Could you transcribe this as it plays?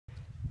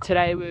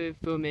Today we're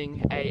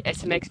filming a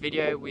SMX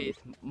video with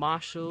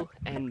Marshall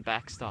and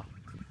Baxter.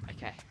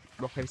 Okay,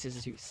 rock, paper,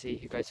 scissors, you see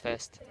who goes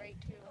first. 3,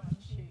 2, 1,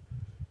 shoot.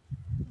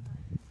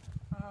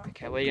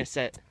 Okay, what are you gonna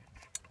set?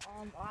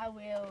 I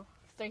will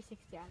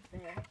 360 out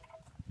there.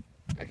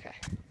 Okay.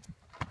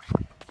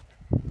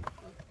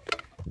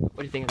 What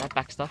do you think of that,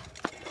 Baxter?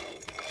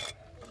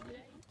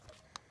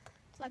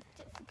 It's like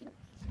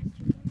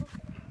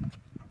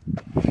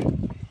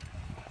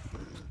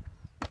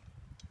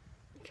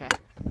Okay.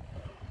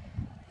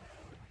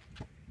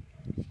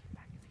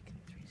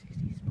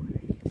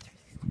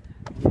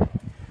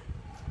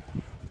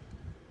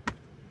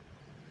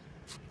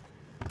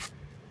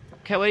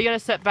 Okay, what are you gonna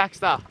set,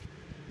 Baxter?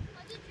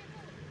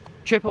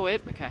 Triple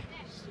whip? Okay.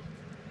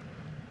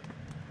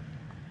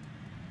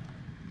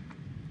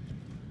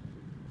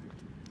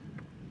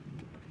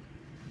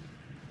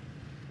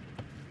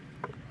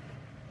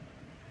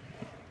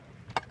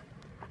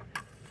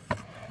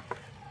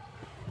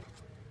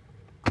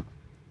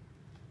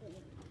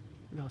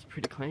 That was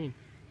pretty clean.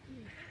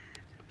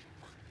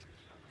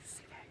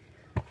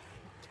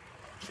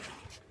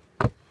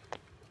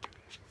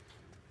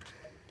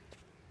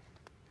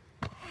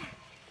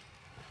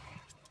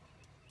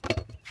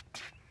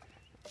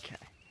 Okay.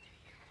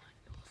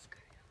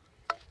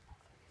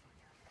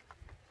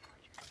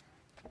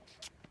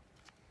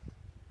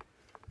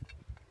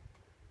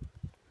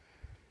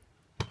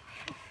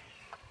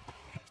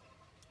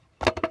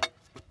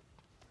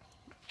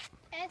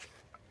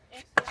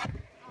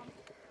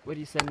 What are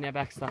you setting now,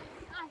 Baxter?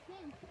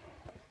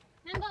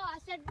 Remember I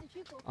said the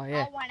triple? Oh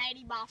yeah.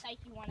 180 bar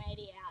safety,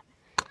 180 out.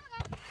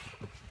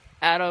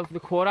 Out of the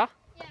quarter?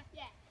 Yeah.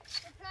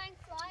 We're playing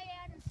fly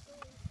out in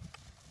school.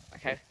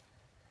 Okay.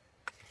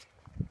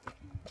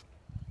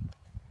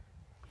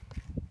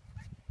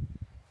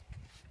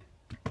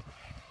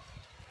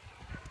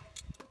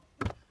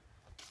 But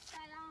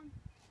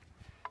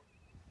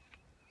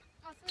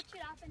I'll switch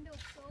it up and do a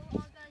school. I'll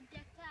go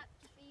deck tap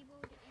to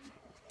feeble to in.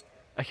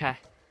 Okay.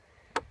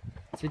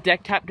 So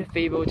deck tap to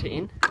feeble to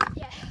in?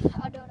 Yeah,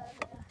 I'll do it over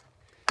there.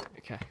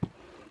 Okay.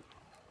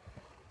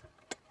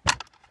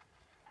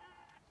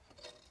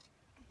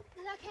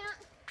 Does that count?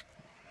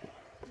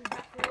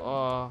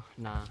 Oh,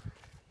 nah.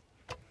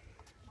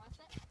 My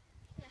set?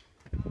 Yeah.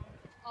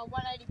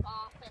 180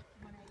 bar,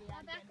 180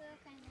 out. Back there,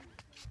 okay.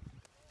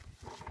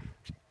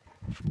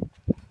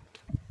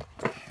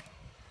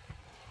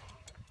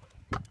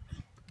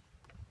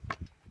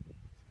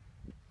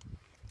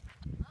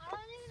 I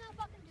don't even know if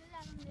I can do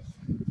that on this.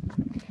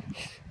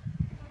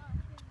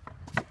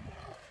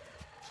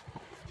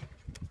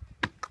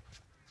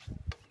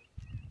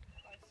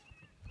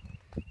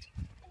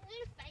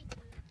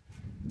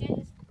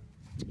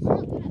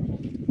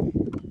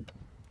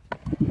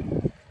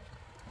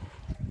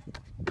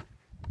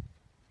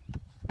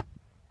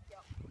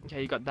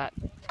 Okay, you got that.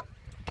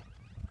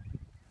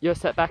 You're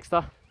set,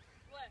 Baxter?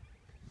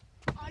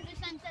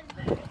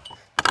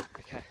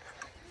 Okay.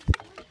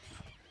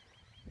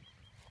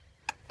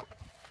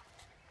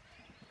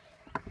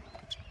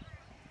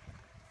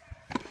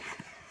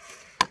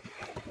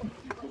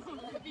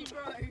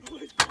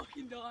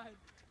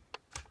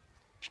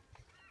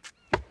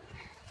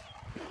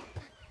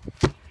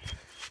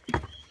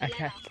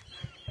 Okay.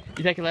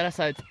 You take a letter,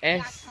 so it's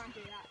S.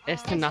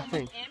 S to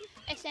nothing.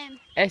 SM.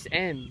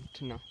 SM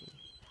to nothing.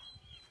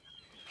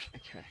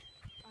 Okay.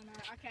 I know.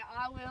 Okay,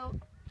 I will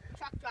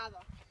truck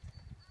driver.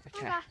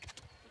 Okay.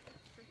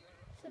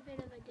 It's a bit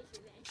of a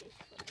disadvantage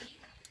for me.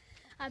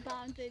 I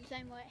bar and do the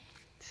same way.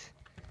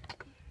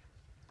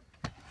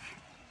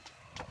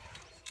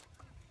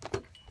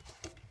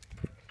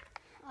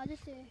 I'll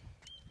just do.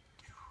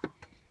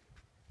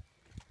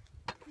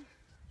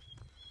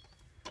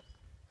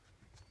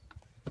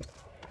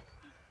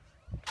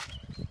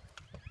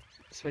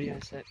 So what are you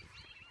gonna set?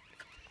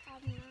 I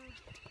don't know.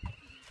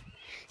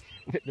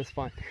 Whip this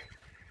fine.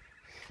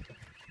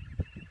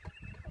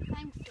 I'm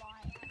playing fly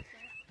out,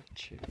 so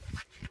True.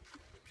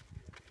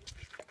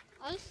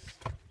 I'll just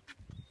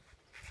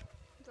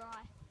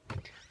dry.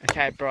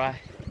 Okay, Bri.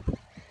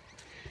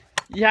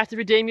 You have to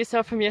redeem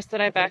yourself from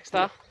yesterday, Baxter.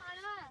 I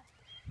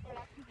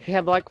know. He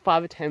had like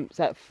 5 attempts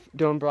at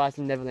doing Bri's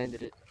and never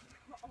landed it.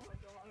 Oh my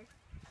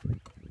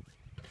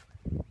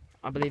god.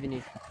 I believe in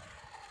you.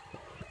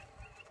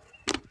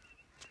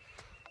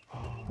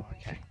 Oh,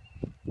 okay.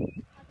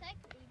 I'll take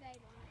the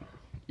rebate on it.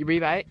 You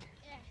rebate?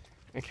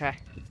 Yeah. Okay.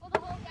 For the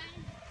whole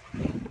game.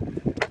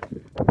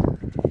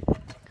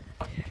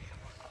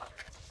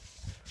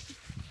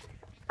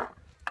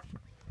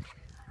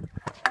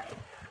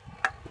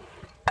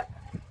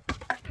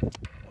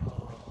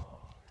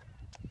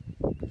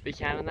 We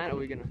count on that, or are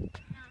we gonna? Okay,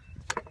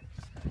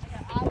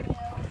 I will.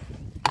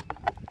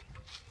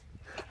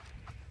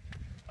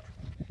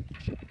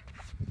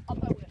 I'll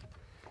go with it.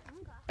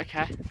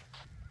 Okay.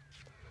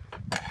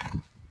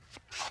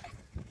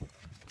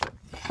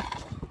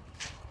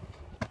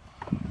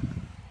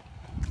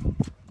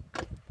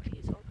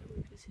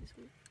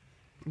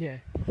 Yeah.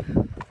 Oh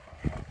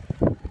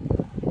no,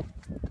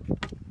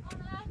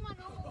 that's my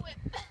normal whip.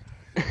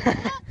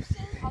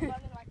 I'll go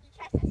like, you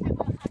catch this,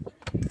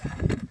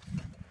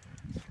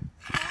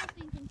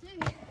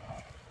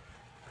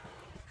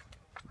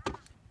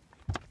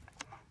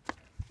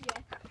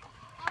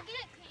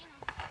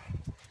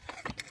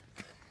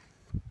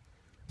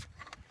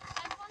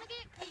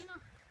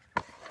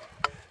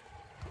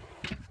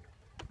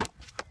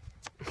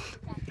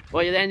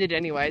 Well, you landed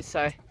anyway,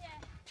 so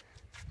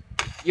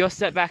you're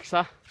set back,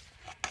 sir.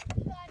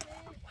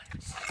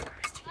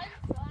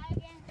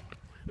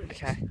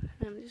 Okay.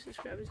 How many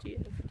subscribers do you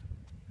have?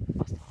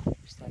 Must have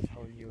started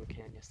holding you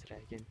account yesterday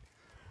again.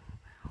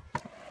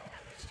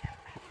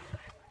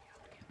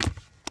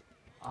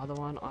 Other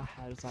one I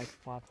had was like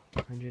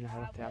 500. I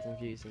had 1,000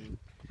 views in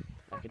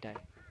like a day.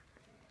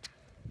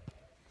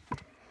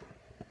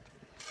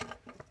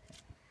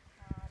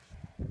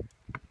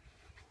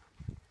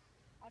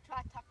 I'll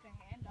try tucking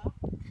a hander.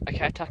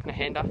 Okay, tucking a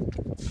hander.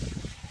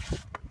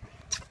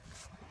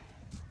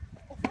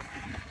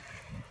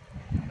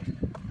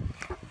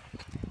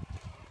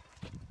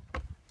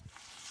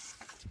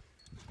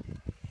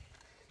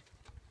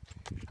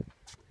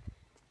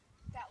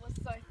 That was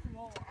so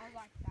small. I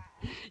like that.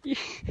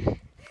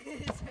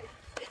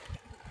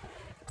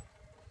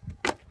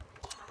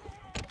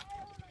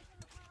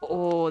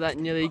 Oh, that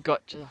nearly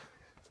got you.